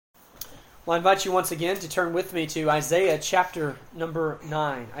Well, I invite you once again to turn with me to Isaiah chapter number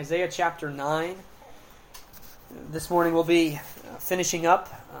 9. Isaiah chapter 9. This morning we'll be finishing up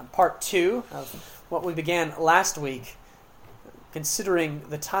part 2 of what we began last week, considering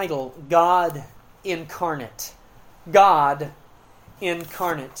the title, God Incarnate. God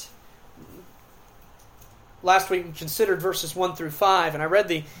Incarnate. Last week we considered verses 1 through 5, and I read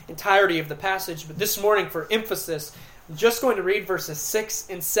the entirety of the passage, but this morning for emphasis, I'm just going to read verses 6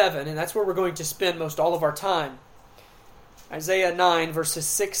 and 7, and that's where we're going to spend most all of our time. Isaiah 9, verses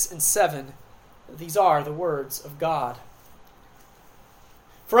 6 and 7. These are the words of God.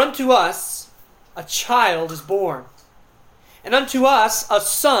 For unto us a child is born, and unto us a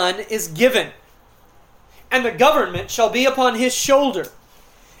son is given, and the government shall be upon his shoulder,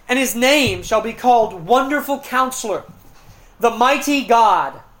 and his name shall be called Wonderful Counselor, the Mighty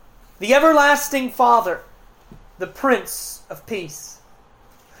God, the Everlasting Father, the Prince of Peace.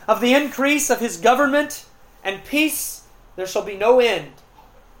 Of the increase of his government and peace there shall be no end,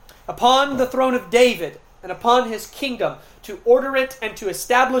 upon the throne of David and upon his kingdom, to order it and to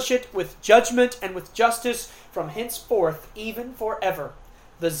establish it with judgment and with justice from henceforth even forever.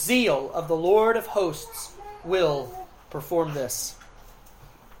 The zeal of the Lord of hosts will perform this.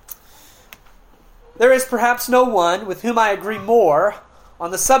 There is perhaps no one with whom I agree more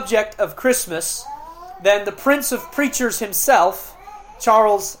on the subject of Christmas than the Prince of Preachers himself,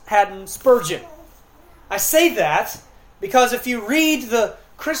 Charles Haddon Spurgeon. I say that because if you read the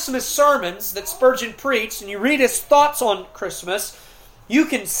Christmas sermons that Spurgeon preached and you read his thoughts on Christmas, you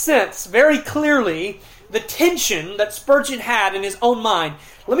can sense very clearly the tension that Spurgeon had in his own mind.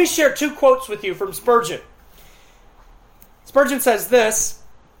 Let me share 2 quotes with you from Spurgeon. Spurgeon says this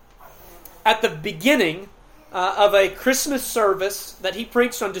at the beginning of a Christmas service that he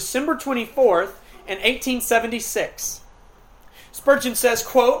preached on December 24th, in 1876. Spurgeon says,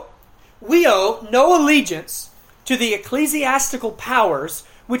 quote, "We owe no allegiance to the ecclesiastical powers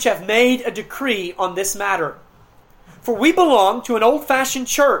which have made a decree on this matter. For we belong to an old-fashioned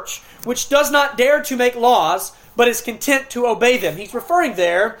church which does not dare to make laws, but is content to obey them." He's referring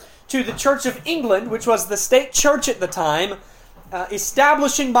there to the Church of England, which was the state church at the time,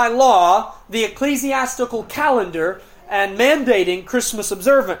 establishing by law the ecclesiastical calendar and mandating Christmas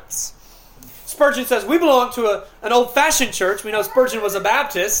observance. Spurgeon says, we belong to an old-fashioned church. We know Spurgeon was a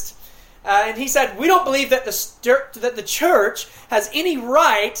Baptist. And he said, we don't believe that the church has any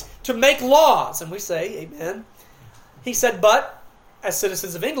right to make laws. And we say, amen. He said, but as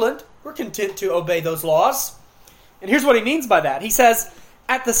citizens of England, we're content to obey those laws. And here's what he means by that. He says,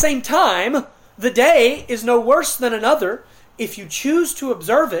 at the same time, the day is no worse than another. If you choose to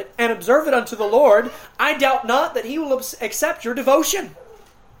observe it and observe it unto the Lord, I doubt not that he will accept your devotion.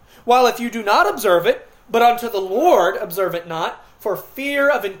 While if you do not observe it, but unto the Lord observe it not, for fear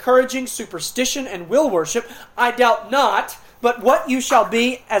of encouraging superstition and will worship, I doubt not, but what you shall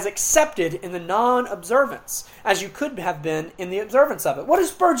be as accepted in the non-observance, as you could have been in the observance of it. What is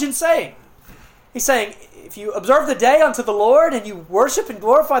Spurgeon saying? He's saying, if you observe the day unto the Lord, and you worship and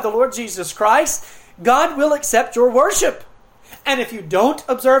glorify the Lord Jesus Christ, God will accept your worship. And if you don't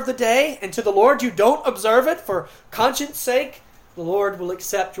observe the day, and to the Lord you don't observe it for conscience sake, the Lord will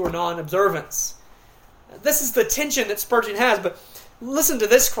accept your non-observance. This is the tension that Spurgeon has, but listen to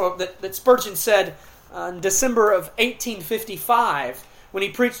this quote that Spurgeon said in December of 1855 when he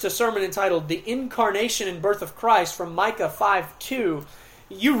preached a sermon entitled The Incarnation and Birth of Christ from Micah 5:2.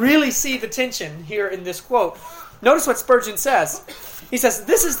 You really see the tension here in this quote. Notice what Spurgeon says. He says,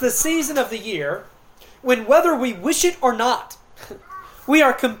 this is the season of the year when whether we wish it or not, we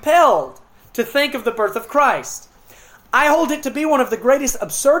are compelled to think of the birth of Christ. I hold it to be one of the greatest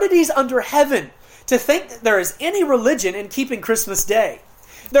absurdities under heaven to think that there is any religion in keeping Christmas Day.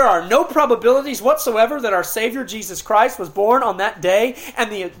 There are no probabilities whatsoever that our Savior Jesus Christ was born on that day,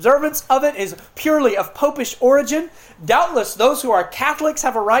 and the observance of it is purely of popish origin. Doubtless those who are Catholics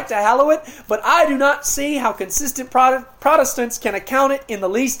have a right to hallow it, but I do not see how consistent Protestants can account it in the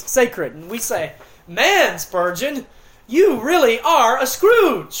least sacred. And we say, man, Spurgeon, you really are a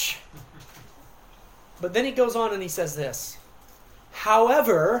Scrooge. But then he goes on and he says this,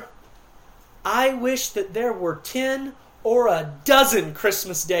 however, I wish that there were 10 or a dozen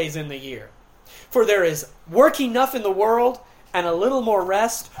Christmas days in the year. For there is work enough in the world, and a little more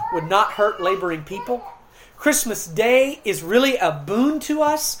rest would not hurt laboring people. Christmas Day is really a boon to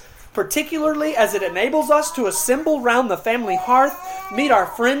us, particularly as it enables us to assemble round the family hearth, meet our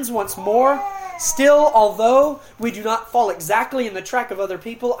friends once more. Still, although we do not fall exactly in the track of other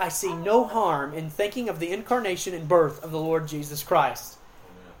people, I see no harm in thinking of the incarnation and birth of the Lord Jesus Christ.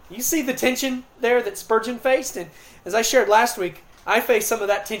 You see the tension there that Spurgeon faced? And as I shared last week, I face some of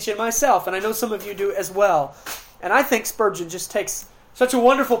that tension myself, and I know some of you do as well. And I think Spurgeon just takes such a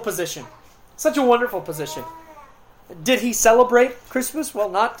wonderful position. Such a wonderful position. Did he celebrate Christmas? Well,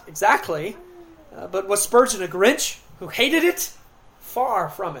 not exactly. But was Spurgeon a Grinch who hated it? Far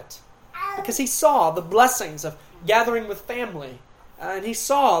from it. Because he saw the blessings of gathering with family. And he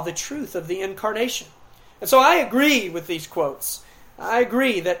saw the truth of the incarnation. And so I agree with these quotes. I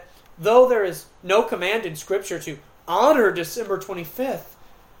agree that though there is no command in Scripture to honor December 25th,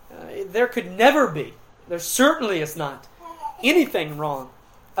 there could never be, there certainly is not, anything wrong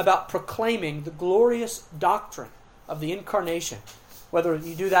about proclaiming the glorious doctrine of the incarnation, whether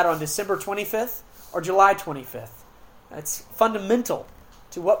you do that on December 25th or July 25th. It's fundamental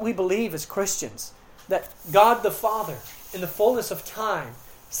to what we believe as Christians, that God the Father, in the fullness of time,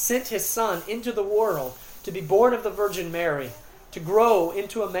 sent His Son into the world to be born of the Virgin Mary, to grow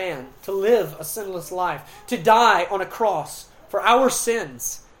into a man, to live a sinless life, to die on a cross for our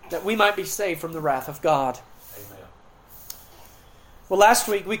sins, that we might be saved from the wrath of God. Amen. Well, last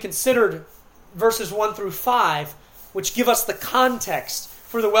week we considered verses 1 through 5, which give us the context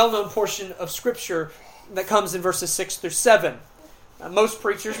for the well-known portion of Scripture that comes in verses 6 through 7. Most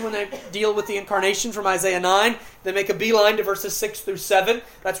preachers, when they deal with the incarnation from Isaiah 9, they make a beeline to verses 6 through 7.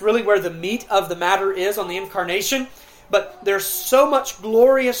 That's really where the meat of the matter is on the incarnation. But there's so much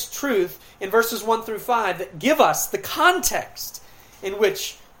glorious truth in verses 1 through 5 that give us the context in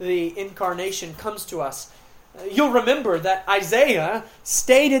which the incarnation comes to us. You'll remember that Isaiah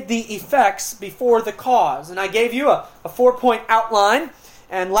stated the effects before the cause. And I gave you a 4-point outline.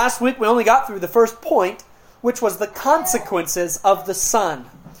 And last week we only got through the first point, which was the consequences of the Son.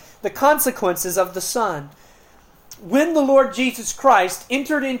 The consequences of the Son. When the Lord Jesus Christ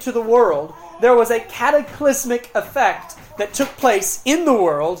entered into the world, there was a cataclysmic effect that took place in the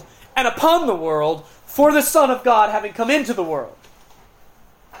world and upon the world for the Son of God having come into the world.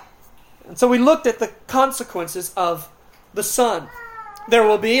 And so we looked at the consequences of the Son. There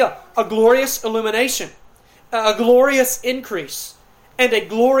will be a glorious illumination, a glorious increase, and a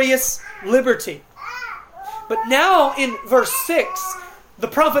glorious liberty. But now in verse 6, the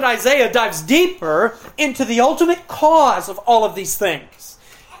prophet Isaiah dives deeper into the ultimate cause of all of these things.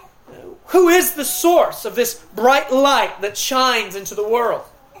 Who is the source of this bright light that shines into the world?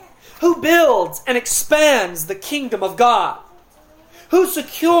 Who builds and expands the kingdom of God? Who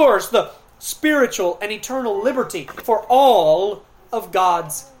secures the spiritual and eternal liberty for all of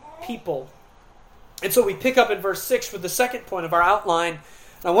God's people? And so we pick up in verse 6 with the second point of our outline.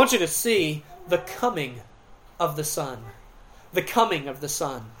 And I want you to see the coming of the Son. The coming of the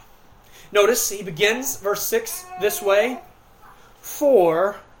Son. Notice he begins verse 6 this way.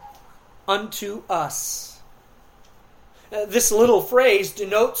 For unto us. This little phrase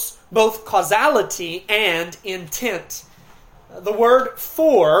denotes both causality and intent. The word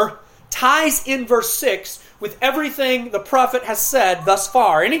for ties in verse 6 with everything the prophet has said thus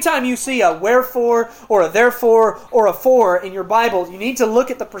far. Anytime you see a wherefore or a therefore or a for in your Bible, you need to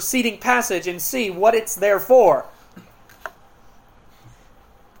look at the preceding passage and see what it's there for.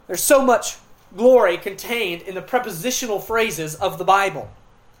 There's so much glory contained in the prepositional phrases of the Bible.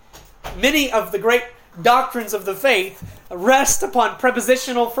 Many of the great doctrines of the faith rest upon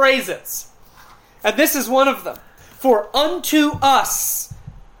prepositional phrases. And this is one of them. For unto us.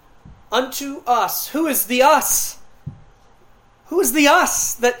 Unto us. Who is the us? Who is the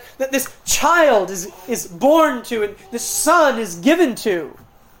us that this child is born to and this Son is given to?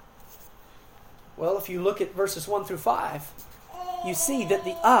 Well, if you look at verses 1 through 5, you see that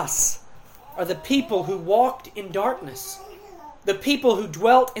the us are the people who walked in darkness, the people who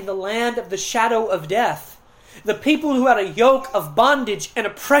dwelt in the land of the shadow of death, the people who had a yoke of bondage and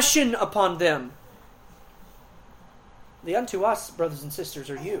oppression upon them. The unto us, brothers and sisters,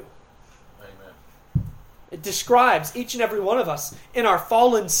 are you. Amen. It describes each and every one of us in our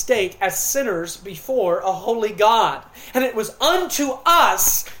fallen state as sinners before a holy God. And it was unto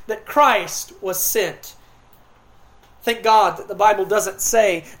us that Christ was sent. Thank God that the Bible doesn't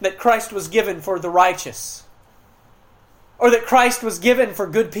say that Christ was given for the righteous, or that Christ was given for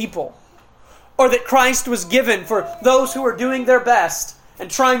good people, or that Christ was given for those who are doing their best and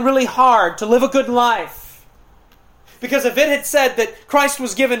trying really hard to live a good life. Because if it had said that Christ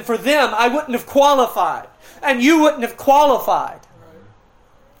was given for them, I wouldn't have qualified, and you wouldn't have qualified.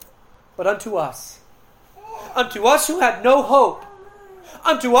 But unto us who had no hope,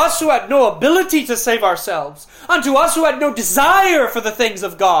 unto us who had no ability to save ourselves, unto us who had no desire for the things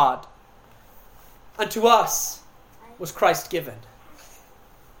of God, unto us was Christ given.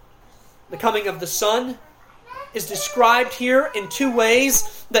 The coming of the Son is described here in two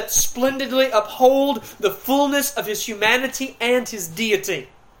ways that splendidly uphold the fullness of his humanity and his deity.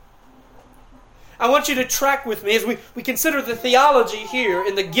 I want you to track with me as we consider the theology here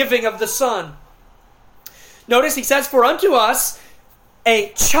in the giving of the Son. Notice he says, "For unto us a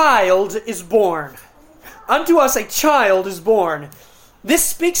child is born." Unto us a child is born. This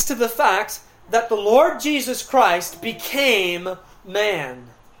speaks to the fact that the Lord Jesus Christ became man.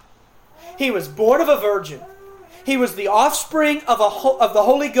 He was born of a virgin. He was the offspring of the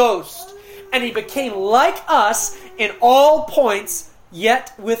Holy Ghost. And he became like us in all points,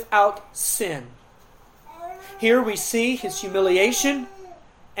 yet without sin. Here we see his humiliation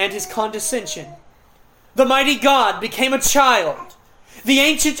and his condescension. The mighty God became a child. The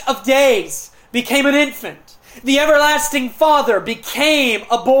Ancient of Days became an infant. The everlasting Father became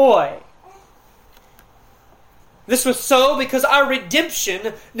a boy. This was so because our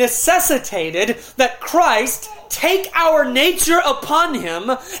redemption necessitated that Christ take our nature upon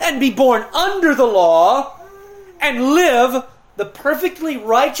him and be born under the law and live the perfectly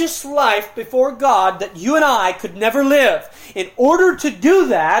righteous life before God that you and I could never live. In order to do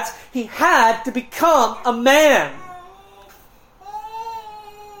that, he had to become a man.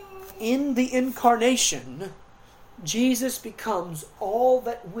 In the incarnation, Jesus becomes all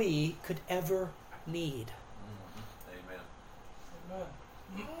that we could ever need.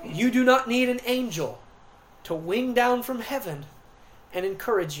 Amen. You do not need an angel to wing down from heaven and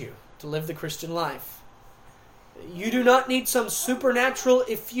encourage you to live the Christian life. You do not need some supernatural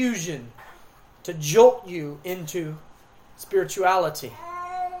effusion to jolt you into spirituality.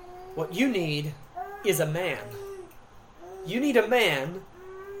 What you need is a man. You need a man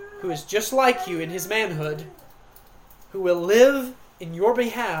who is just like you in his manhood, who will live in your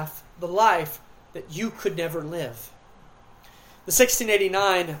behalf the life that you could never live. The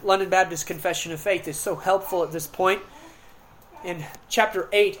 1689 London Baptist Confession of Faith is so helpful at this point. In chapter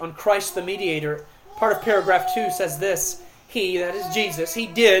 8 on Christ the Mediator, part of paragraph 2 says this: He, that is Jesus, he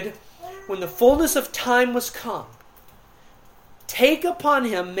did, when the fullness of time was come, take upon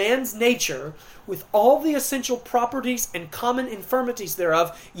him man's nature with all the essential properties and common infirmities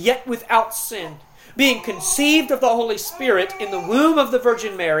thereof, yet without sin. Being conceived of the Holy Spirit in the womb of the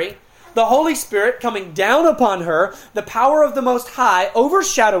Virgin Mary, the Holy Spirit coming down upon her, the power of the Most High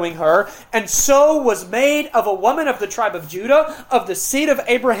overshadowing her, and so was made of a woman of the tribe of Judah, of the seed of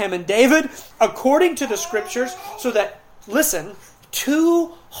Abraham and David, according to the Scriptures, so that, listen,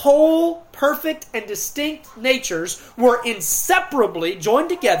 two whole, perfect, and distinct natures were inseparably joined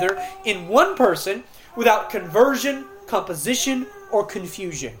together in one person without conversion, composition, or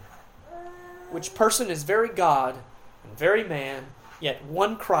confusion. Which person is very God and very man, yet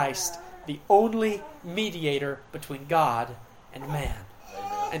one Christ, the only mediator between God and man.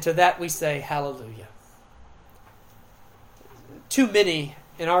 Amen. And to that we say, hallelujah. Too many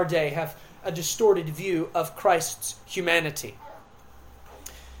in our day have a distorted view of Christ's humanity.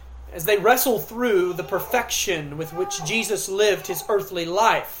 As they wrestle through the perfection with which Jesus lived his earthly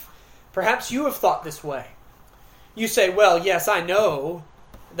life, perhaps you have thought this way. You say, well, yes, I know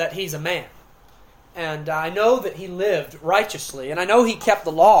that he's a man. And I know that he lived righteously, and I know he kept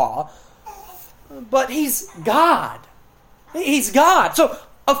the law, but he's God. He's God. So,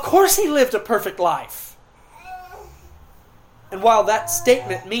 of course he lived a perfect life. And while that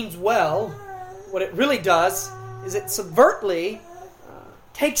statement means well, what it really does is it subvertly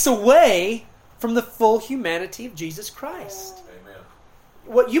takes away from the full humanity of Jesus Christ. Amen.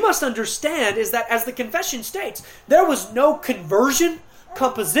 What you must understand is that, as the confession states, there was no conversion,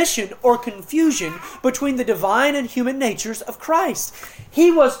 composition, or confusion between the divine and human natures of Christ.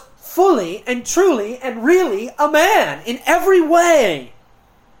 He was fully and truly and really a man in every way.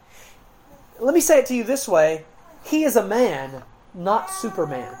 Let me say it to you this way: he is a man, not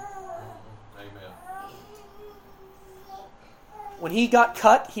Superman. Amen. When he got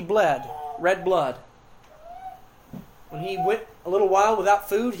cut, he bled red blood. When he went a little while without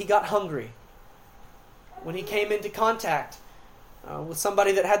food, he got hungry. When he came into contact with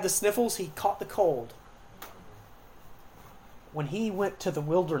somebody that had the sniffles, he caught the cold. When he went to the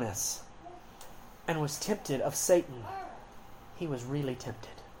wilderness and was tempted of Satan, he was really tempted.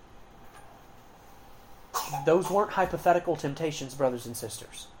 Those weren't hypothetical temptations, brothers and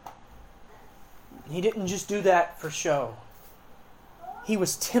sisters. He didn't just do that for show. He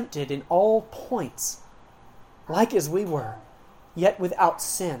was tempted in all points, like as we were, yet without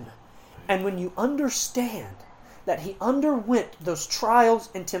sin. And when you understand that he underwent those trials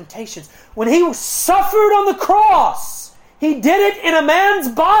and temptations, when he suffered on the cross, he did it in a man's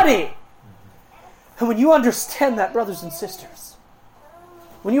body. And when you understand that, brothers and sisters,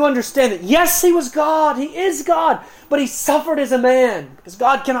 when you understand that, yes, He was God, He is God, but He suffered as a man because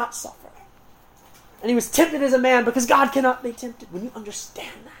God cannot suffer. And He was tempted as a man because God cannot be tempted. When you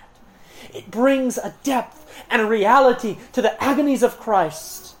understand that, it brings a depth and a reality to the agonies of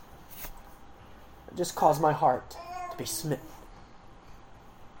Christ. It just caused my heart to be smitten.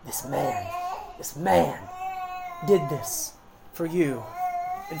 This man did this for you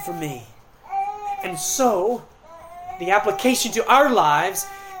and for me. And so, the application to our lives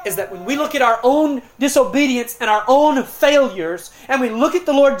is that when we look at our own disobedience and our own failures, and we look at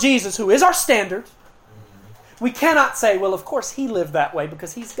the Lord Jesus, who is our standard, we cannot say, well, of course He lived that way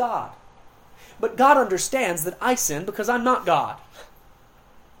because He's God. But God understands that I sin because I'm not God.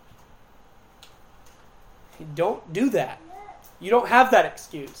 You don't do that. You don't have that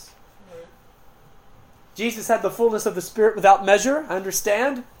excuse. Jesus had the fullness of the Spirit without measure. I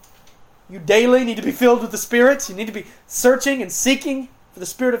understand. You daily need to be filled with the Spirit. You need to be searching and seeking for the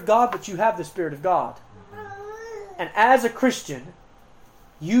Spirit of God, but you have the Spirit of God. And as a Christian,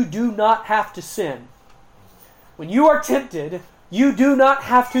 you do not have to sin. When you are tempted, you do not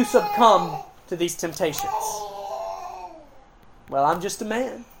have to succumb to these temptations. Well, I'm just a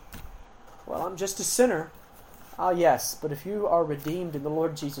man. Well, I'm just a sinner. Ah, yes, but if you are redeemed in the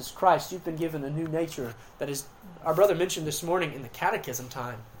Lord Jesus Christ, you've been given a new nature that is, our brother mentioned this morning in the catechism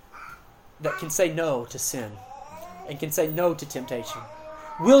time, that can say no to sin and can say no to temptation.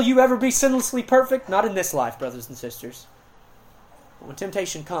 Will you ever be sinlessly perfect? Not in this life, brothers and sisters. But when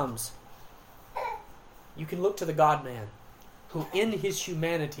temptation comes, you can look to the God-man who in His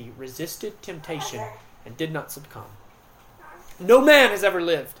humanity resisted temptation and did not succumb. No man has ever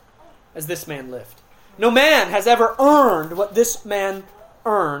lived as this man lived. No man has ever earned what this man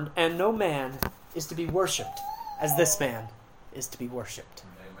earned, and no man is to be worshipped as this man is to be worshipped.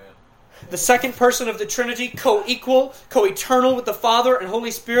 Amen. The second person of the Trinity, co-equal, co-eternal with the Father and Holy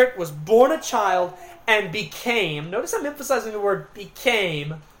Spirit, was born a child and became, notice I'm emphasizing the word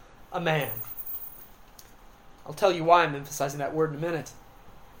became, a man. I'll tell you why I'm emphasizing that word in a minute.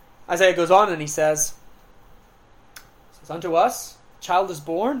 Isaiah goes on and he says, unto us a child is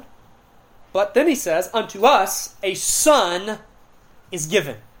born, but then he says, unto us a son is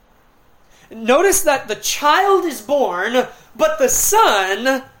given. Notice that the child is born, but the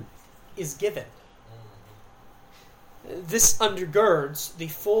son is given. This undergirds the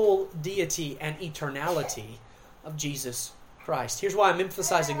full deity and eternality of Jesus Christ. Here's why I'm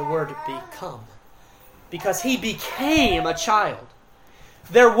emphasizing the word become. Because He became a child.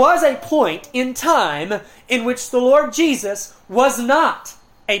 There was a point in time in which the Lord Jesus was not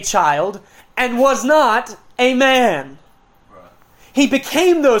a child and was not a man. Right. He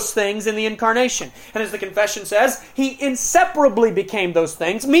became those things in the incarnation. And as the confession says, He inseparably became those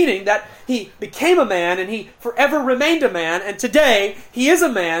things, meaning that He became a man and He forever remained a man, and today He is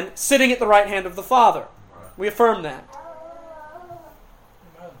a man sitting at the right hand of the Father. Right. We affirm that.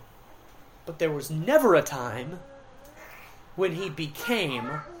 But there was never a time when He became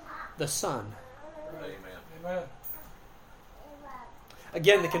the Son. Amen. Amen.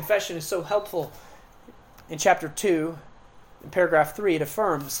 Again, the confession is so helpful. In chapter 2, in paragraph 3, it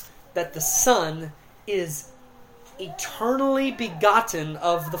affirms that the Son is eternally begotten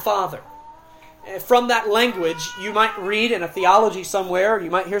of the Father. From that language, you might read in a theology somewhere,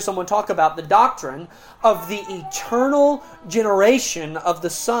 you might hear someone talk about the doctrine of the eternal generation of the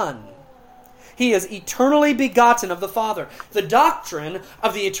Son. He is eternally begotten of the Father. The doctrine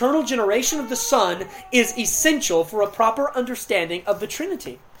of the eternal generation of the Son is essential for a proper understanding of the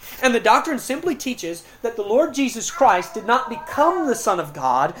Trinity. And the doctrine simply teaches that the Lord Jesus Christ did not become the Son of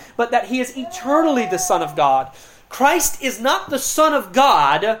God, but that He is eternally the Son of God. Christ is not the Son of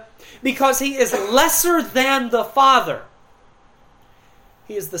God because He is lesser than the Father.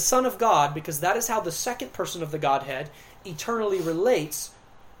 He is the Son of God because that is how the second person of the Godhead eternally relates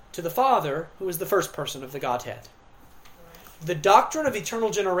to the Father, who is the first person of the Godhead. The doctrine of eternal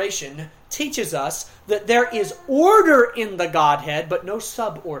generation teaches us that there is order in the Godhead, but no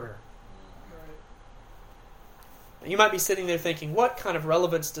suborder. You might be sitting there thinking, what kind of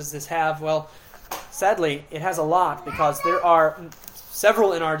relevance does this have? Well, sadly, it has a lot, because there are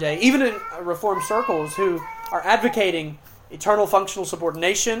several in our day, even in Reformed circles, who are advocating eternal functional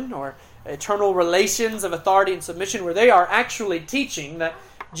subordination or eternal relations of authority and submission, where they are actually teaching that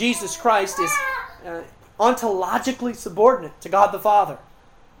Jesus Christ is ontologically subordinate to God the Father,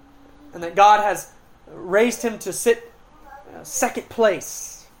 and that God has raised Him to sit second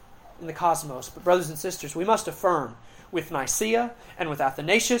place in the cosmos. But brothers and sisters, we must affirm with Nicaea and with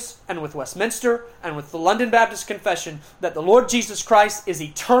Athanasius and with Westminster and with the London Baptist Confession that the Lord Jesus Christ is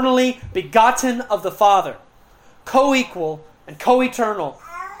eternally begotten of the Father, co-equal and co-eternal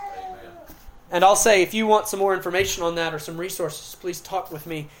And I'll say, if you want some more information on that or some resources, please talk with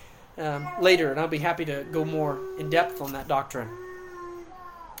me later, and I'll be happy to go more in depth on that doctrine.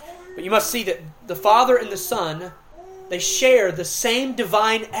 But you must see that the Father and the Son, they share the same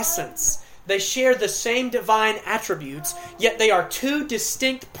divine essence. They share the same divine attributes, yet they are two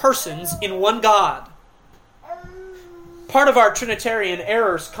distinct persons in one God. Part of our Trinitarian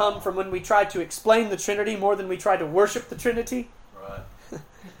errors come from when we try to explain the Trinity more than we try to worship the Trinity. Right.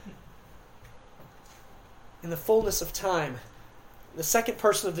 In the fullness of time, the second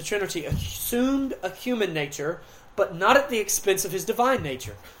person of the Trinity assumed a human nature, but not at the expense of his divine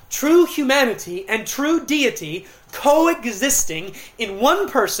nature. True humanity and true deity coexisting in one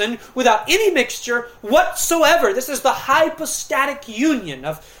person without any mixture whatsoever. This is the hypostatic union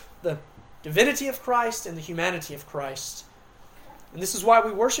of the divinity of Christ and the humanity of Christ. And this is why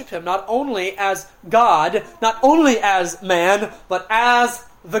we worship Him, not only as God, not only as man, but as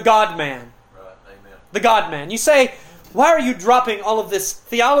the God-man. Right. Amen. The God-man. You say, why are you dropping all of this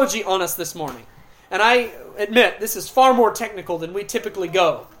theology on us this morning? And I admit, this is far more technical than we typically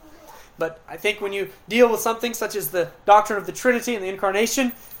go. But I think when you deal with something such as the doctrine of the Trinity and the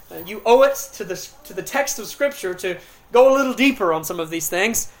Incarnation, you owe it to the text of Scripture to go a little deeper on some of these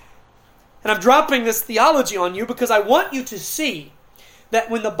things. And I'm dropping this theology on you because I want you to see that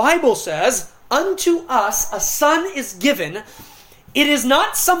when the Bible says, unto us a son is given, it is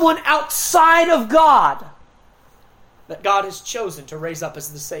not someone outside of God that God has chosen to raise up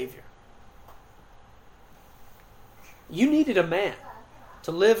as the Savior. You needed a man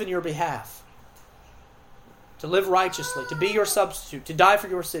to live in your behalf, to live righteously, to be your substitute, to die for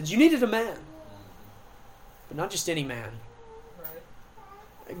your sins. You needed a man, but not just any man.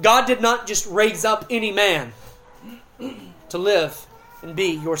 God did not just raise up any man to live and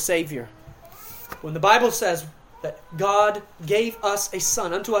be your Savior. When the Bible says that God gave us a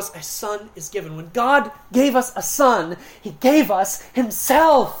son, unto us a son is given. When God gave us a son, He gave us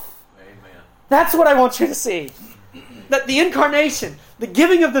Himself. Amen. That's what I want you to see. That the incarnation, the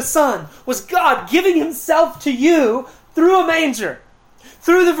giving of the Son, was God giving Himself to you through a manger,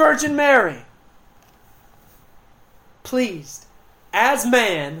 through the Virgin Mary. Pleased, as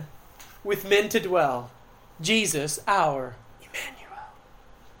man, with men to dwell, Jesus, our Emmanuel.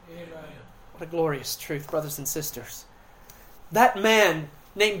 Amen. What a glorious truth, brothers and sisters. That man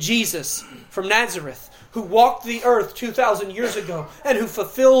named Jesus from Nazareth, who walked the earth 2,000 years ago, and who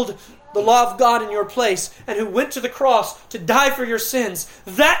fulfilled the law of God in your place, and who went to the cross to die for your sins,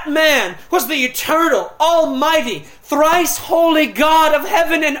 that man was the eternal, almighty, thrice holy God of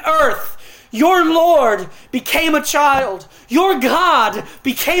heaven and earth. Your Lord became a child. Your God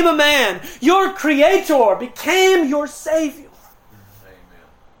became a man. Your Creator became your Savior. Amen.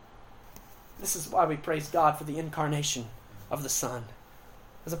 This is why we praise God for the incarnation of the Son.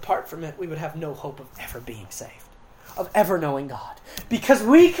 Because apart from it, we would have no hope of ever being saved, of ever knowing God. Because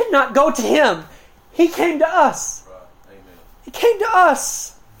we could not go to Him. He came to us. Right. Amen. He came to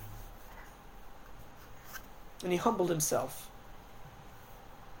us. And He humbled Himself.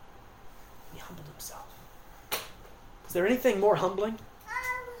 He humbled Himself. Is there anything more humbling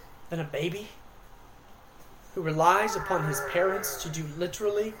than a baby who relies upon his parents to do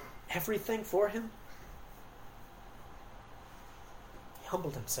literally everything for him? He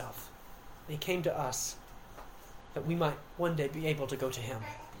humbled Himself. And He came to us that we might one day be able to go to Him.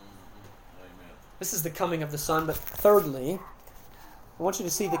 Amen. This is the coming of the Son. But thirdly, I want you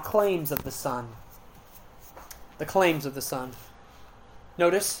to see the claims of the Son. The claims of the Son.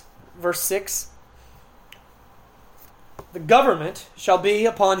 Notice verse 6. The government shall be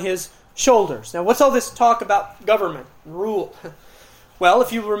upon His shoulders. Now, what's all this talk about government and rule? Well,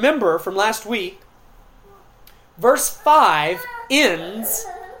 if you remember from last week, verse 5 ends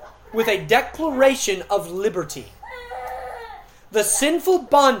with a declaration of liberty. The sinful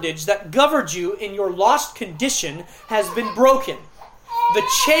bondage that governed you in your lost condition has been broken. The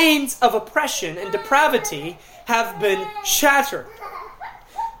chains of oppression and depravity have been shattered.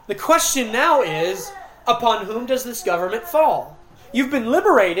 The question now is, upon whom does this government fall? You've been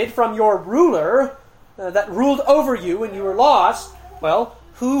liberated from your ruler that ruled over you when you were lost. Well,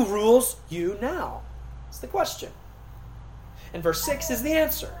 who rules you now? That's the question. And verse 6 is the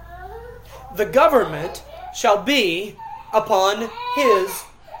answer. The government shall be upon His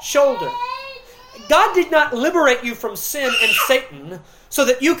shoulder. God did not liberate you from sin and Satan so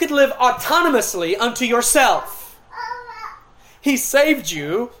that you could live autonomously unto yourself. He saved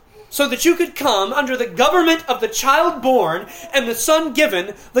you so that you could come under the government of the child born and the Son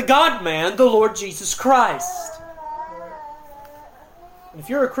given, the God-man, the Lord Jesus Christ. And if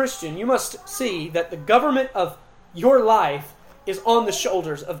you're a Christian, you must see that the government of your life is on the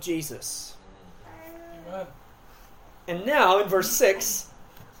shoulders of Jesus. And now, in verse 6,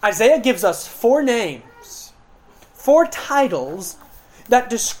 Isaiah gives us 4 names, 4 titles that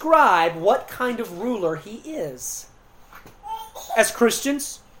describe what kind of ruler he is. As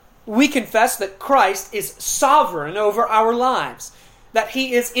Christians, we confess that Christ is sovereign over our lives, that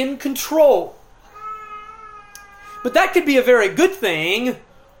he is in control. But that could be a very good thing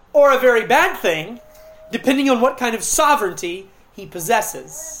or a very bad thing, depending on what kind of sovereignty he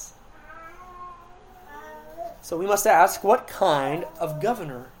possesses. So we must ask, what kind of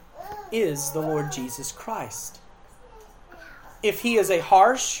governor is the Lord Jesus Christ? If he is a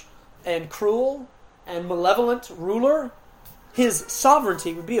harsh and cruel and malevolent ruler, his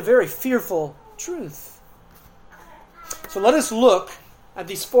sovereignty would be a very fearful truth. So let us look at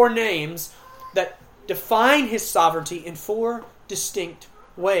these 4 names that define his sovereignty in 4 distinct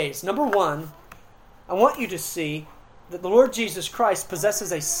ways. Number 1, I want you to see that the Lord Jesus Christ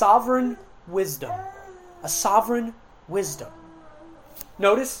possesses a sovereign wisdom. A sovereign wisdom.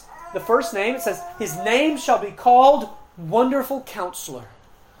 Notice the first name, it says, his name shall be called Wonderful Counselor.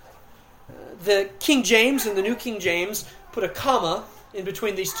 The King James and the New King James put a comma in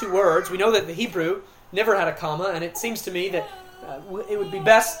between these 2 words. We know that the Hebrew never had a comma, and it seems to me that it would be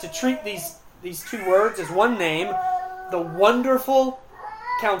best to treat these 2 words as one name, the Wonderful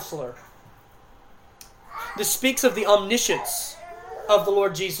Counselor. This speaks of the omniscience of the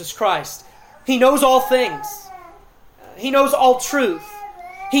Lord Jesus Christ. He knows all things. He knows all truth.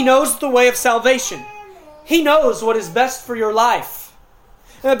 He knows the way of salvation. He knows what is best for your life.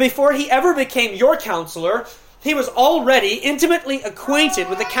 Before he ever became your counselor, he was already intimately acquainted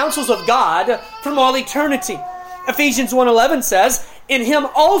with the counsels of God from all eternity. Ephesians 1:11 says, in him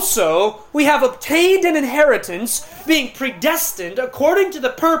also we have obtained an inheritance, being predestined according to the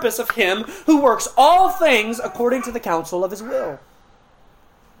purpose of him who works all things according to the counsel of his will.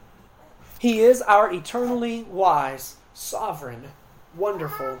 He is our eternally wise, sovereign,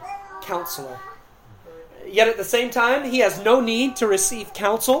 wonderful counselor. Yet at the same time, he has no need to receive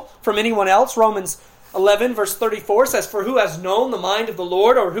counsel from anyone else. Romans 11 verse 34 says, for who has known the mind of the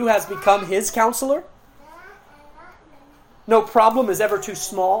Lord, or who has become his counselor? No problem is ever too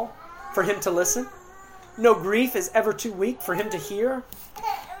small for him to listen. No grief is ever too weak for him to hear.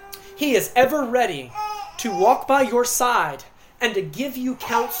 He is ever ready to walk by your side and to give you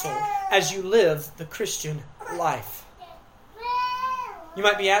counsel as you live the Christian life. You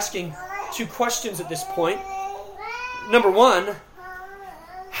might be asking 2 questions at this point. Number 1,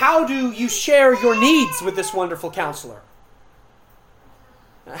 how do you share your needs with this wonderful counselor?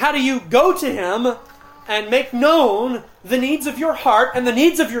 How do you go to him and make known the needs of your heart and the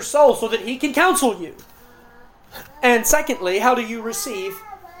needs of your soul so that he can counsel you? And secondly, how do you receive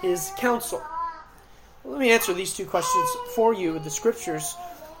his counsel? Let me answer these 2 questions for you with the Scriptures.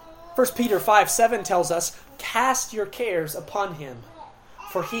 1 Peter 5:7 tells us, cast your cares upon him,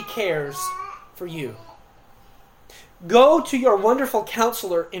 for he cares for you. Go to your wonderful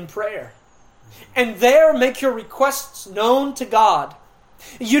counselor in prayer, and there make your requests known to God.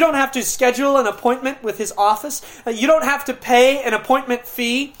 You don't have to schedule an appointment with his office. You don't have to pay an appointment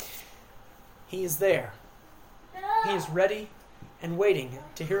fee. He is there. He is ready and waiting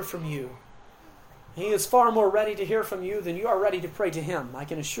to hear from you. He is far more ready to hear from you than you are ready to pray to him. I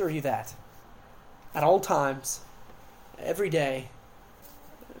can assure you that. At all times, every day,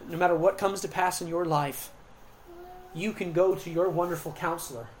 no matter what comes to pass in your life, you can go to your wonderful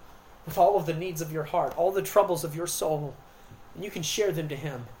counselor with all of the needs of your heart, all the troubles of your soul, and you can share them to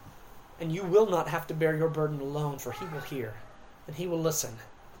him. And you will not have to bear your burden alone, for he will hear and he will listen.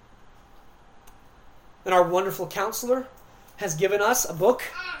 And our wonderful counselor has given us a book,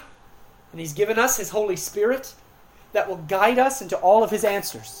 and he's given us his Holy Spirit that will guide us into all of his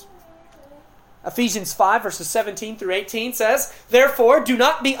answers. Ephesians 5 verses 17 through 18 says, therefore, do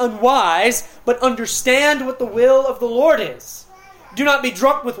not be unwise, but understand what the will of the Lord is. Do not be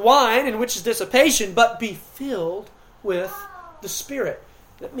drunk with wine, in which is dissipation, but be filled with the Spirit.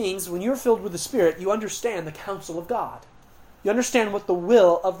 That means when you're filled with the Spirit, you understand the counsel of God. You understand what the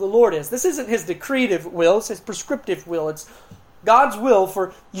will of the Lord is. This isn't his decretive will, it's his prescriptive will. It's God's will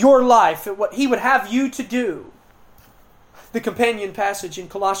for your life, what he would have you to do. The companion passage in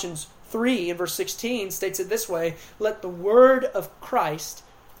Colossians 3 and verse 16 states it this way, let the word of Christ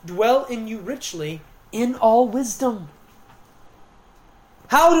dwell in you richly in all wisdom.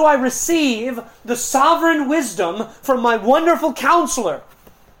 How do I receive the sovereign wisdom from my wonderful counselor?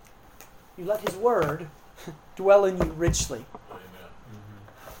 You let his word dwell in you richly. Amen.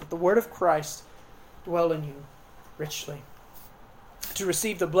 Let the word of Christ dwell in you richly. To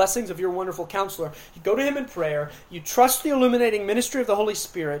receive the blessings of your wonderful counselor, you go to him in prayer, you trust the illuminating ministry of the Holy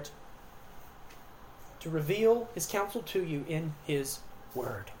Spirit, to reveal His counsel to you in His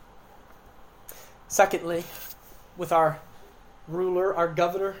Word. Secondly, with our ruler, our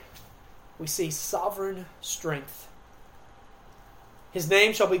governor, we see sovereign strength. His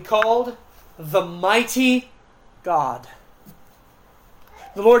name shall be called the Mighty God.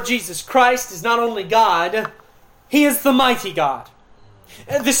 The Lord Jesus Christ is not only God, He is the Mighty God.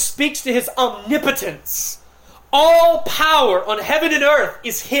 This speaks to His omnipotence. All power on heaven and earth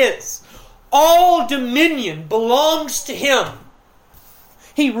is His. All dominion belongs to Him.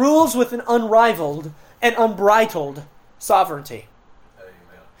 He rules with an unrivaled and unbridled sovereignty.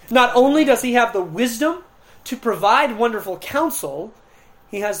 Amen. Not only does He have the wisdom to provide wonderful counsel,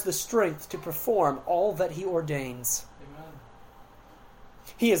 He has the strength to perform all that He ordains. Amen.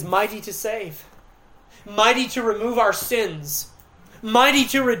 He is mighty to save, mighty to remove our sins, mighty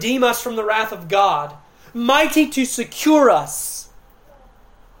to redeem us from the wrath of God, mighty to secure us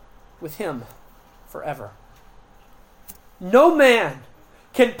with Him forever. No man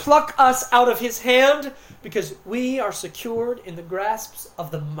can pluck us out of His hand because we are secured in the grasps of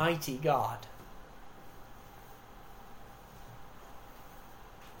the mighty God.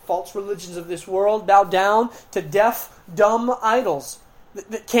 False religions of this world bow down to deaf, dumb idols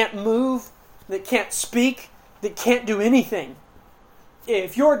that can't move, that can't speak, that can't do anything.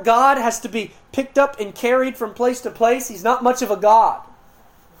 If your God has to be picked up and carried from place to place, He's not much of a God.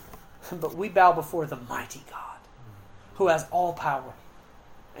 But we bow before the mighty God, who has all power,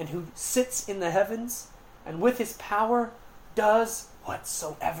 and who sits in the heavens, and with His power does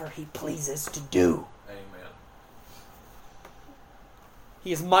whatsoever He pleases to do. Amen.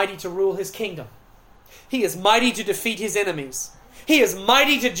 He is mighty to rule His kingdom. He is mighty to defeat His enemies. He is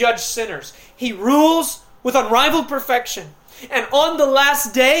mighty to judge sinners. He rules with unrivaled perfection. And on the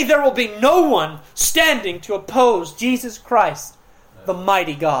last day, there will be no one standing to oppose Jesus Christ, the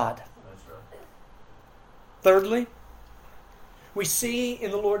mighty God. That's right. Thirdly, we see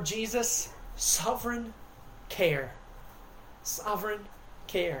in the Lord Jesus sovereign care. Sovereign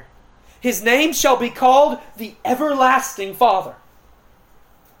care. His name shall be called the Everlasting Father.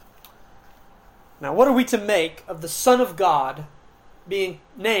 Now, what are we to make of the Son of God being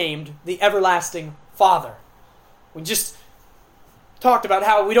named the Everlasting Father? We just talked about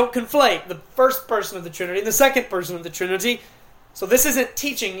how we don't conflate the first person of the Trinity and the second person of the Trinity. So this isn't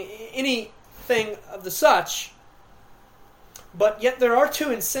teaching anything of the such. But yet there are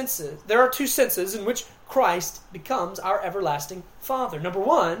two senses in which Christ becomes our everlasting Father. Number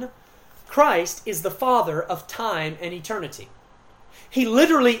one, Christ is the Father of time and eternity. He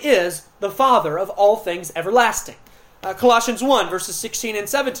literally is the Father of all things everlasting. Colossians 1, verses 16 and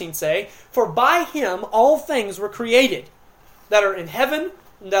 17 say, "For by Him all things were created, that are in heaven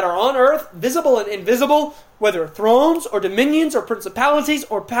and that are on earth, visible and invisible, whether thrones or dominions or principalities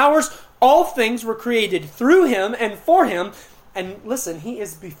or powers, all things were created through Him and for Him." And listen, He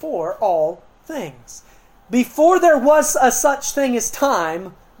is before all things. Before there was a such thing as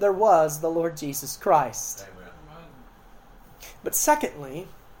time, there was the Lord Jesus Christ. Amen. But secondly,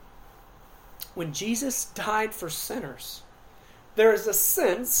 when Jesus died for sinners, there is a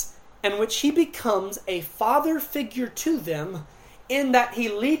sense in which He becomes a father figure to them, in that He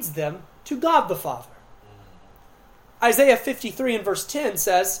leads them to God the Father. Isaiah 53 and verse 10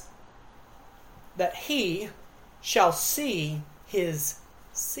 says that He shall see His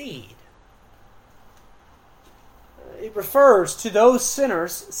seed. It refers to those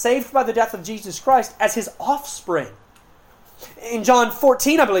sinners saved by the death of Jesus Christ as His offspring. In John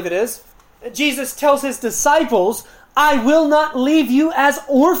 14, I believe it is, Jesus tells His disciples, "I will not leave you as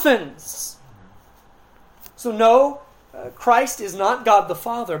orphans." So no, Christ is not God the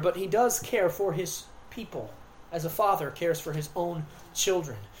Father, but He does care for His people as a father cares for his own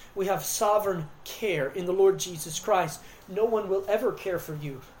children. We have sovereign care in the Lord Jesus Christ. No one will ever care for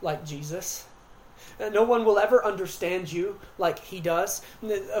you like Jesus. No one will ever understand you like He does.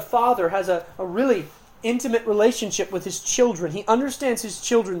 A father has a really intimate relationship with his children. He understands his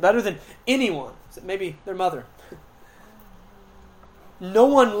children better than anyone, except maybe their mother. No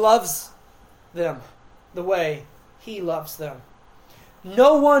one loves them the way He loves them.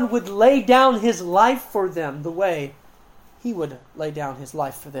 No one would lay down his life for them the way He would lay down His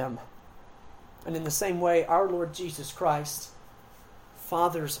life for them. And in the same way, our Lord Jesus Christ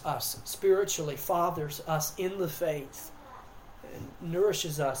fathers us, spiritually fathers us in the faith, and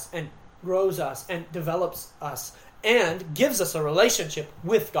nourishes us, and grows us, and develops us, and gives us a relationship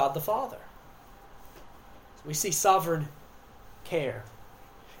with God the Father. So we see sovereign care.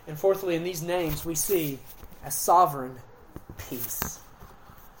 And fourthly, in these names, we see a sovereign peace.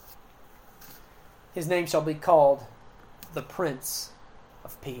 His name shall be called the Prince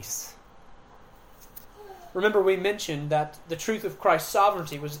of Peace. Remember, we mentioned that the truth of Christ's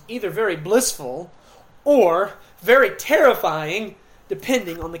sovereignty was either very blissful or very terrifying,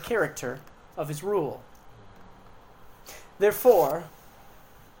 depending on the character of his rule. Therefore,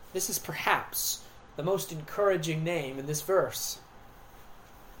 this is perhaps the most encouraging name in this verse.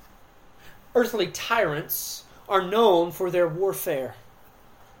 Earthly tyrants are known for their warfare.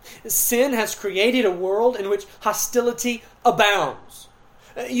 Sin has created a world in which hostility abounds.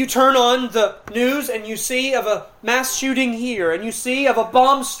 You turn on the news and you see of a mass shooting here, and you see of a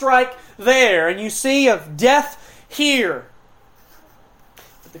bomb strike there, and you see of death here.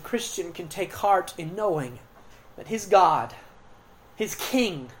 But the Christian can take heart in knowing that his God, his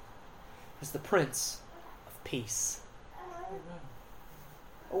King, is the Prince of Peace.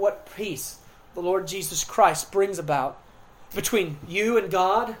 What peace the Lord Jesus Christ brings about between you and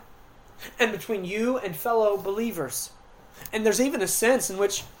God, and between you and fellow believers. And there's even a sense in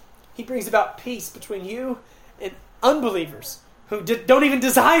which he brings about peace between you and unbelievers who don't even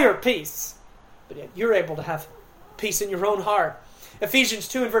desire peace. But yet you're able to have peace in your own heart. Ephesians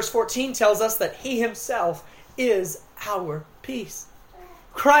 2 and verse 14 tells us that he himself is our peace.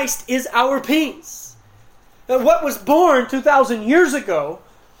 Christ is our peace. That what was born 2,000 years ago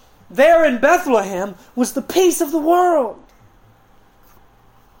there in Bethlehem was the peace of the world.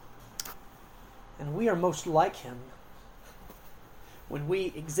 And we are most like him when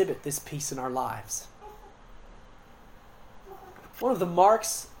we exhibit this peace in our lives. One of the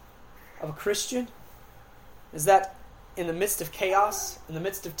marks of a Christian is that in the midst of chaos, in the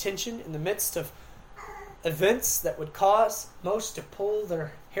midst of tension, in the midst of events that would cause most to pull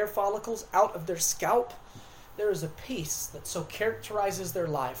their hair follicles out of their scalp, there is a peace that so characterizes their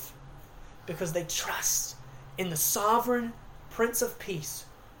life because they trust in the sovereign Prince of Peace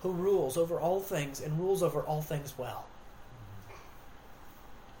who rules over all things and rules over all things well.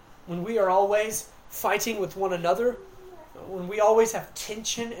 When we are always fighting with one another, when we always have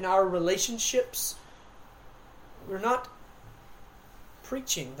tension in our relationships, we're not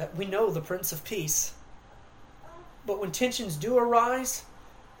preaching that we know the Prince of Peace. But when tensions do arise,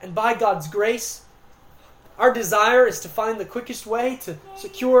 and by God's grace, our desire is to find the quickest way to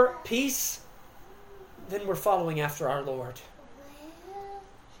secure peace, then we're following after our Lord.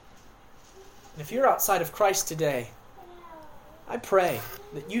 And if you're outside of Christ today, I pray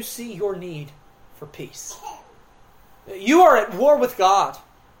that you see your need for peace. You are at war with God,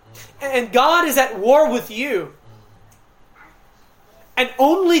 and God is at war with you. And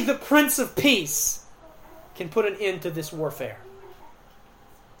only the Prince of Peace can put an end to this warfare.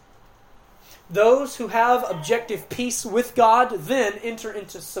 Those who have objective peace with God then enter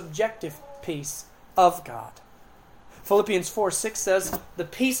into subjective peace of God. Philippians 4:6 says, "The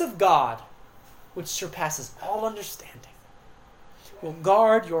peace of God, which surpasses all understanding, will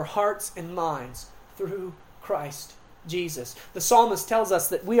guard your hearts and minds through Christ Jesus." The psalmist tells us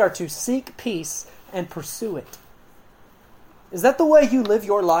that we are to seek peace and pursue it. Is that the way you live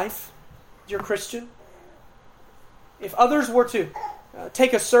your life, dear Christian? If others were to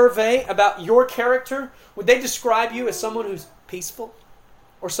take a survey about your character, would they describe you as someone who's peaceful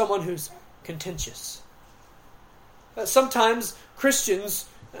or someone who's contentious? Sometimes Christians,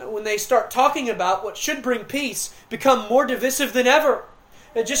 when they start talking about what should bring peace, become more divisive than ever.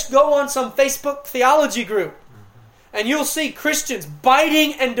 Just go on some Facebook theology group, and you'll see Christians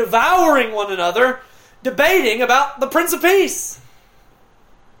biting and devouring one another, debating about the Prince of Peace.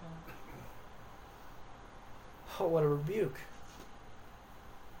 Oh, what a rebuke.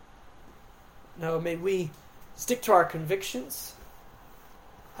 No, may we stick to our convictions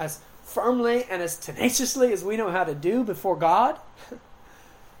as firmly and as tenaciously as we know how to do before God.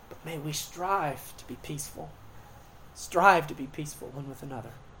 But may we strive to be peaceful. Strive to be peaceful one with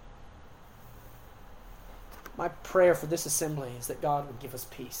another. My prayer for this assembly is that God would give us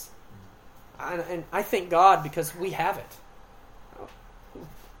peace. And I thank God because we have it.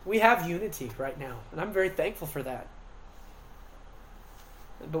 We have unity right now, and I'm very thankful for that.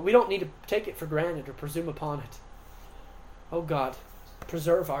 But we don't need to take it for granted or presume upon it. Oh God,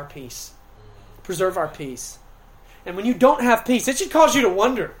 preserve our peace. Preserve our peace. And when you don't have peace, it should cause you to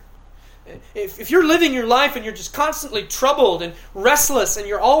wonder. If you're living your life and you're just constantly troubled and restless and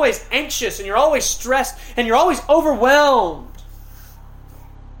you're always anxious and you're always stressed and you're always overwhelmed,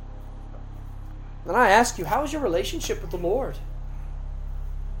 then I ask you, how is your relationship with the Lord?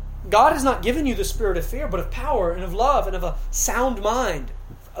 God has not given you the spirit of fear, but of power and of love and of a sound mind,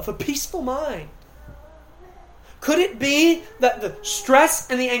 of a peaceful mind. Could it be that the stress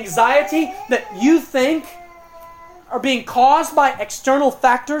and the anxiety that you think are being caused by external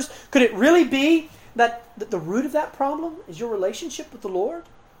factors, could it really be that the root of that problem is your relationship with the Lord?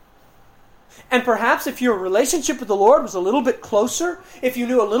 And perhaps if your relationship with the Lord was a little bit closer, if you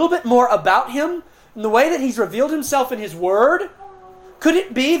knew a little bit more about Him and the way that He's revealed Himself in His Word, could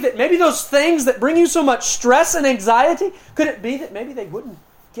it be that maybe those things that bring you so much stress and anxiety, could it be that maybe they wouldn't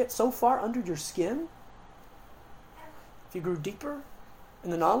get so far under your skin if you grew deeper in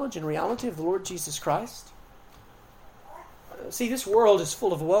the knowledge and reality of the Lord Jesus Christ? See, this world is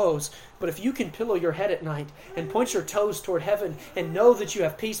full of woes, but if you can pillow your head at night and point your toes toward heaven and know that you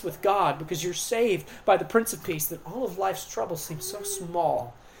have peace with God because you're saved by the Prince of Peace, then all of life's troubles seem so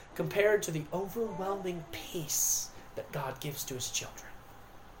small compared to the overwhelming peace that God gives to His children.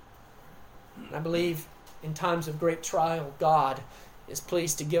 And I believe in times of great trial, God is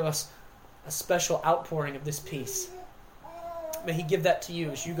pleased to give us a special outpouring of this peace. May He give that to you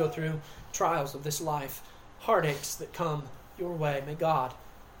as you go through trials of this life, heartaches that come your way. May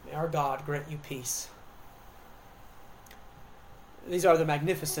our God grant you peace. These are the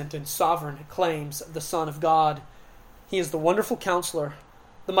magnificent and sovereign claims of the Son of God. He is the wonderful Counselor,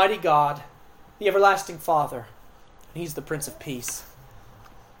 the mighty God, the everlasting Father, and He's the Prince of Peace.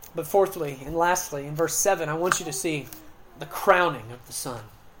 But fourthly and lastly, in verse 7, I want you to see the crowning of the Son.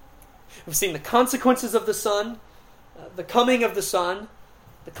 We've seen the consequences of the Son, the coming of the Son,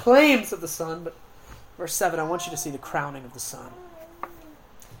 the claims of the Son, but verse 7, I want you to see the crowning of the Son.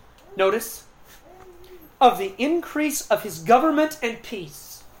 Notice, of the increase of His government and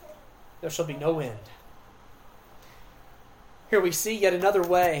peace, there shall be no end. Here we see yet another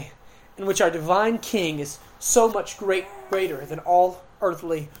way in which our divine King is so much greater than all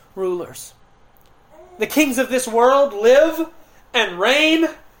earthly rulers. The kings of this world live and reign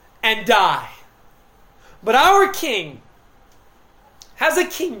and die. But our King has a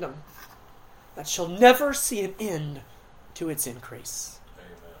kingdom that shall never see an end to its increase.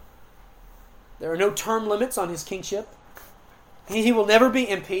 Amen. There are no term limits on His kingship. He will never be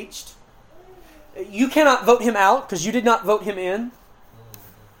impeached. You cannot vote Him out because you did not vote Him in.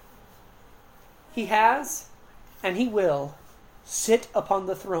 He has and He will sit upon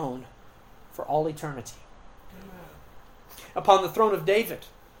the throne for all eternity. Amen. Upon the throne of David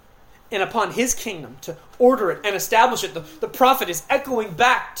and upon His kingdom to order it and establish it. The prophet is echoing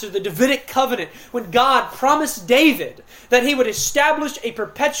back to the Davidic covenant when God promised David that he would establish a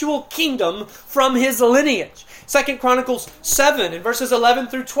perpetual kingdom from his lineage. 2 Chronicles 7 in verses 11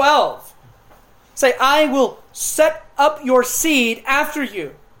 through 12 say, I will set up your seed after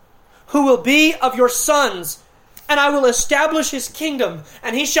you, who will be of your sons, and I will establish his kingdom,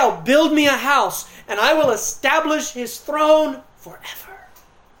 and he shall build me a house, and I will establish his throne forever.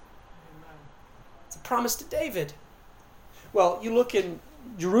 Promise to David. Well, you look in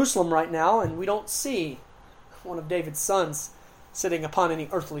Jerusalem right now, and we don't see one of David's sons sitting upon any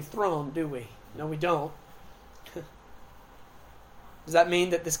earthly throne, do we? No, we don't. Does that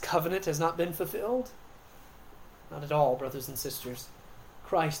mean that this covenant has not been fulfilled? Not at all, brothers and sisters.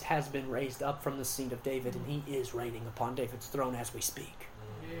 Christ has been raised up from the seat of David, and He is reigning upon David's throne as we speak.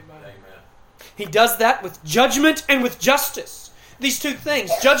 Amen. He does that with judgment and with justice. These two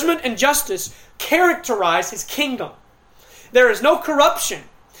things, judgment and justice, characterize His kingdom. There is no corruption.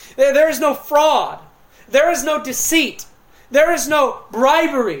 There is no fraud. There is no deceit. There is no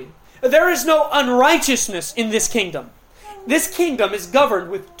bribery. There is no unrighteousness in this kingdom. This kingdom is governed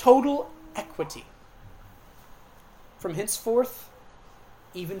with total equity. From henceforth,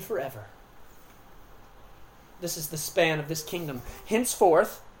 even forever. This is the span of this kingdom.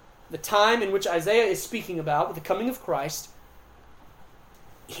 Henceforth, the time in which Isaiah is speaking about, the coming of Christ,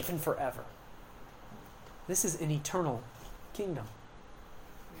 even forever. This is an eternal kingdom.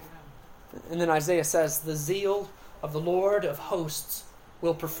 And then Isaiah says, the zeal of the Lord of hosts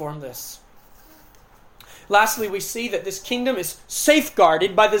will perform this. Lastly, we see that this kingdom is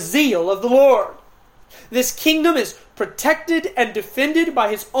safeguarded by the zeal of the Lord. This kingdom is protected and defended by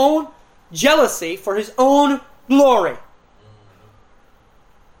His own jealousy for His own glory.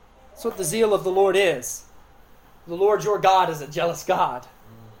 That's what the zeal of the Lord is. The Lord your God is a jealous God.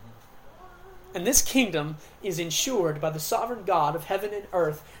 And this kingdom is ensured by the sovereign God of heaven and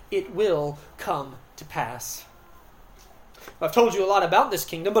earth. It will come to pass. I've told you a lot about this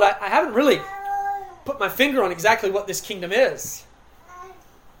kingdom, but I haven't really put my finger on exactly what this kingdom is.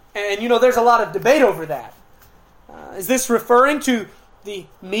 And there's a lot of debate over that. Is this referring to the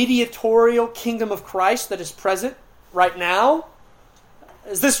mediatorial kingdom of Christ that is present right now?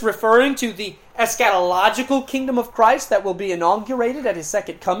 Is this referring to the eschatological kingdom of Christ that will be inaugurated at His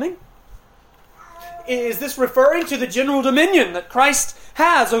second coming? Is this referring to the general dominion that Christ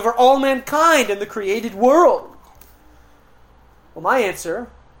has over all mankind and the created world? Well, my answer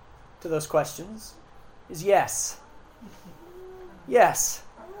to those questions is yes. Yes.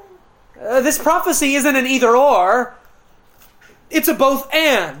 This prophecy isn't an either-or. It's a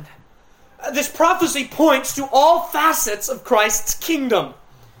both-and. This prophecy points to all facets of Christ's kingdom.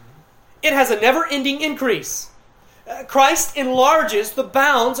 It has a never-ending increase. Christ enlarges the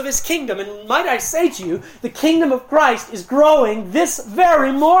bounds of his kingdom. And might I say to you, the kingdom of Christ is growing this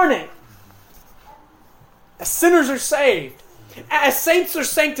very morning. As sinners are saved, as saints are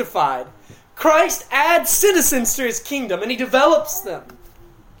sanctified, Christ adds citizens to his kingdom and he develops them.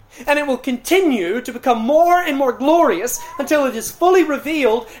 And it will continue to become more and more glorious until it is fully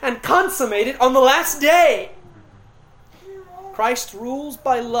revealed and consummated on the last day. Christ rules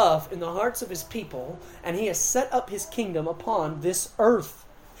by love in the hearts of his people, and he has set up his kingdom upon this earth.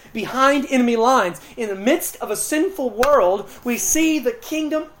 Behind enemy lines, in the midst of a sinful world, we see the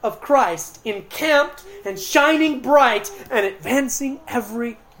kingdom of Christ encamped and shining bright and advancing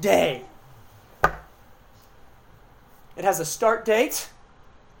every day. It has a start date,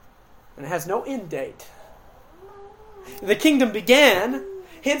 and it has no end date. The kingdom began,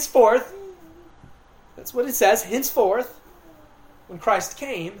 henceforth, that's what it says, henceforth, when Christ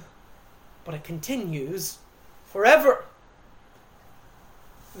came, but it continues forever.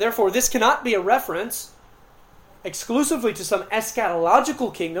 Therefore, this cannot be a reference exclusively to some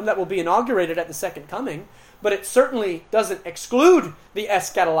eschatological kingdom that will be inaugurated at the second coming, but it certainly doesn't exclude the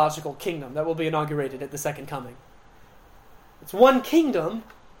eschatological kingdom that will be inaugurated at the second coming. It's one kingdom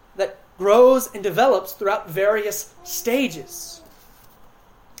that grows and develops throughout various stages.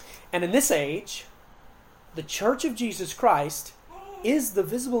 And in this age, the Church of Jesus Christ is the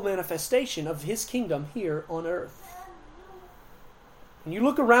visible manifestation of his kingdom here on earth. When you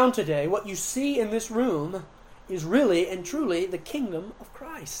look around today, what you see in this room is really and truly the kingdom of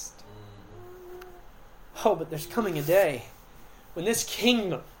Christ. Oh, but there's coming a day when this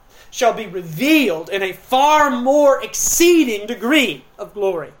kingdom shall be revealed in a far more exceeding degree of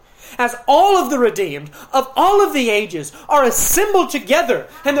glory. As all of the redeemed of all of the ages are assembled together,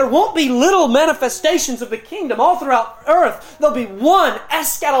 and there won't be little manifestations of the kingdom all throughout earth. There'll be one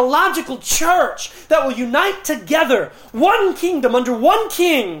eschatological church that will unite together, one kingdom under one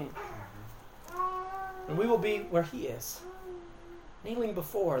king. And we will be where he is, kneeling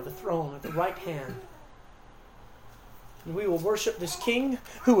before the throne at the right hand. And we will worship this King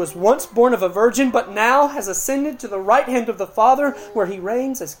who was once born of a virgin, but now has ascended to the right hand of the Father, where he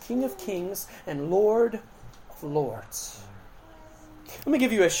reigns as King of kings and Lord of lords. Let me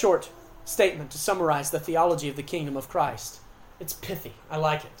give you a short statement to summarize the theology of the kingdom of Christ. It's pithy. I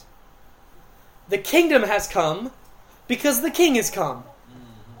like it. The kingdom has come because the King has come.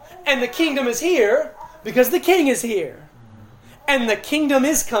 And the kingdom is here because the King is here. And the kingdom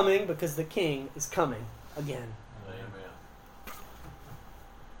is coming because the King is coming again.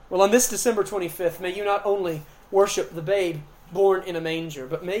 Well, on this December 25th, may you not only worship the babe born in a manger,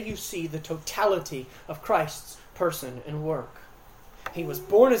 but may you see the totality of Christ's person and work. He was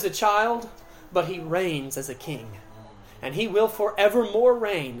born as a child, but he reigns as a king. And he will forevermore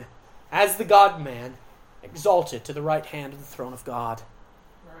reign as the God-man, exalted to the right hand of the throne of God.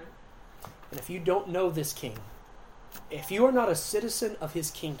 Right. And if you don't know this king, if you are not a citizen of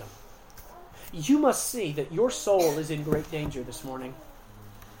his kingdom, you must see that your soul is in great danger this morning.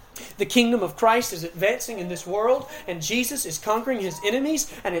 The kingdom of Christ is advancing in this world, and Jesus is conquering his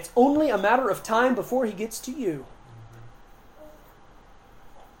enemies, and it's only a matter of time before he gets to you.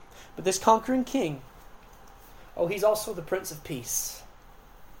 But this conquering king, he's also the Prince of Peace.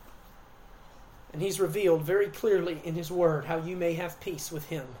 And he's revealed very clearly in his word how you may have peace with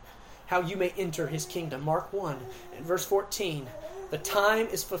him, how you may enter his kingdom. Mark 1 and verse 14, the time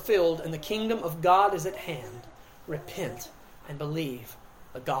is fulfilled and the kingdom of God is at hand. Repent and believe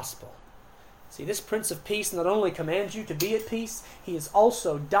the gospel. See, this Prince of Peace not only commands you to be at peace, he has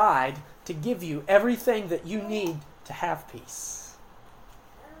also died to give you everything that you need to have peace.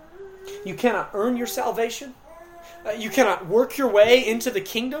 You cannot earn your salvation. You cannot work your way into the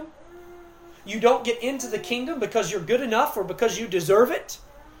kingdom. You don't get into the kingdom because you're good enough or because you deserve it.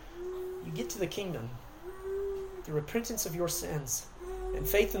 You get to the kingdom through repentance of your sins and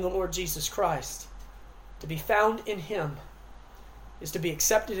faith in the Lord Jesus Christ. To be found in him is to be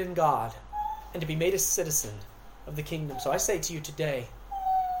accepted in God and to be made a citizen of the kingdom. So I say to you today,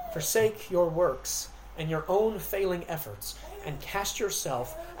 forsake your works and your own failing efforts and cast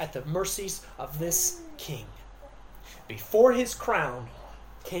yourself at the mercies of this King. Before his crown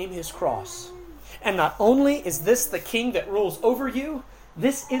came his cross. And not only is this the King that rules over you,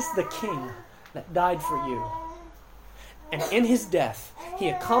 this is the King that died for you. And in his death, he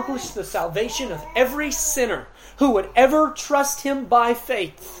accomplished the salvation of every sinner who would ever trust him by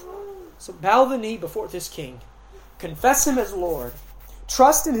faith. So bow the knee before this King. Confess him as Lord.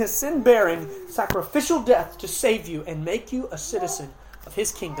 trust in his sin-bearing, sacrificial death to save you and make you a citizen of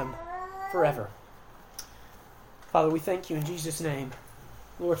his kingdom forever. Father, we thank you in Jesus' name,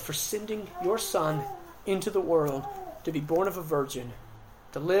 Lord, for sending your Son into the world to be born of a virgin,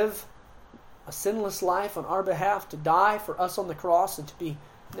 to live a sinless life on our behalf, to die for us on the cross, and to be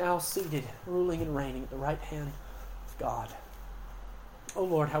now seated, ruling and reigning at the right hand of God. Oh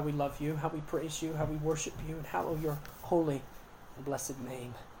Lord, how we love you, how we praise you, how we worship you, and hallow your holy and blessed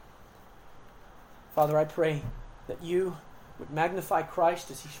name. Father, I pray that you would magnify Christ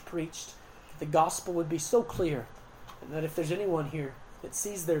as he's preached, that the gospel would be so clear, and that if there's anyone here that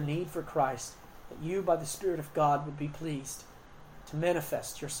sees their need for Christ, that you, by the Spirit of God, would be pleased to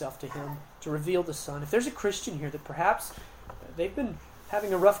manifest yourself to him, to reveal the Son. If there's a Christian here that perhaps they've been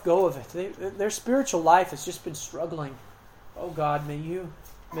having a rough go of it, their spiritual life has just been struggling, oh God, may you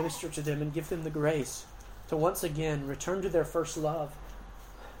minister to them and give them the grace to once again return to their first love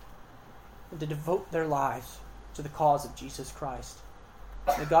and to devote their lives to the cause of Jesus Christ.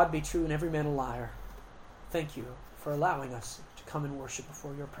 May God be true and every man a liar. Thank you for allowing us to come and worship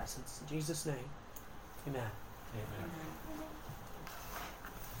before your presence. In Jesus' name, amen. Amen.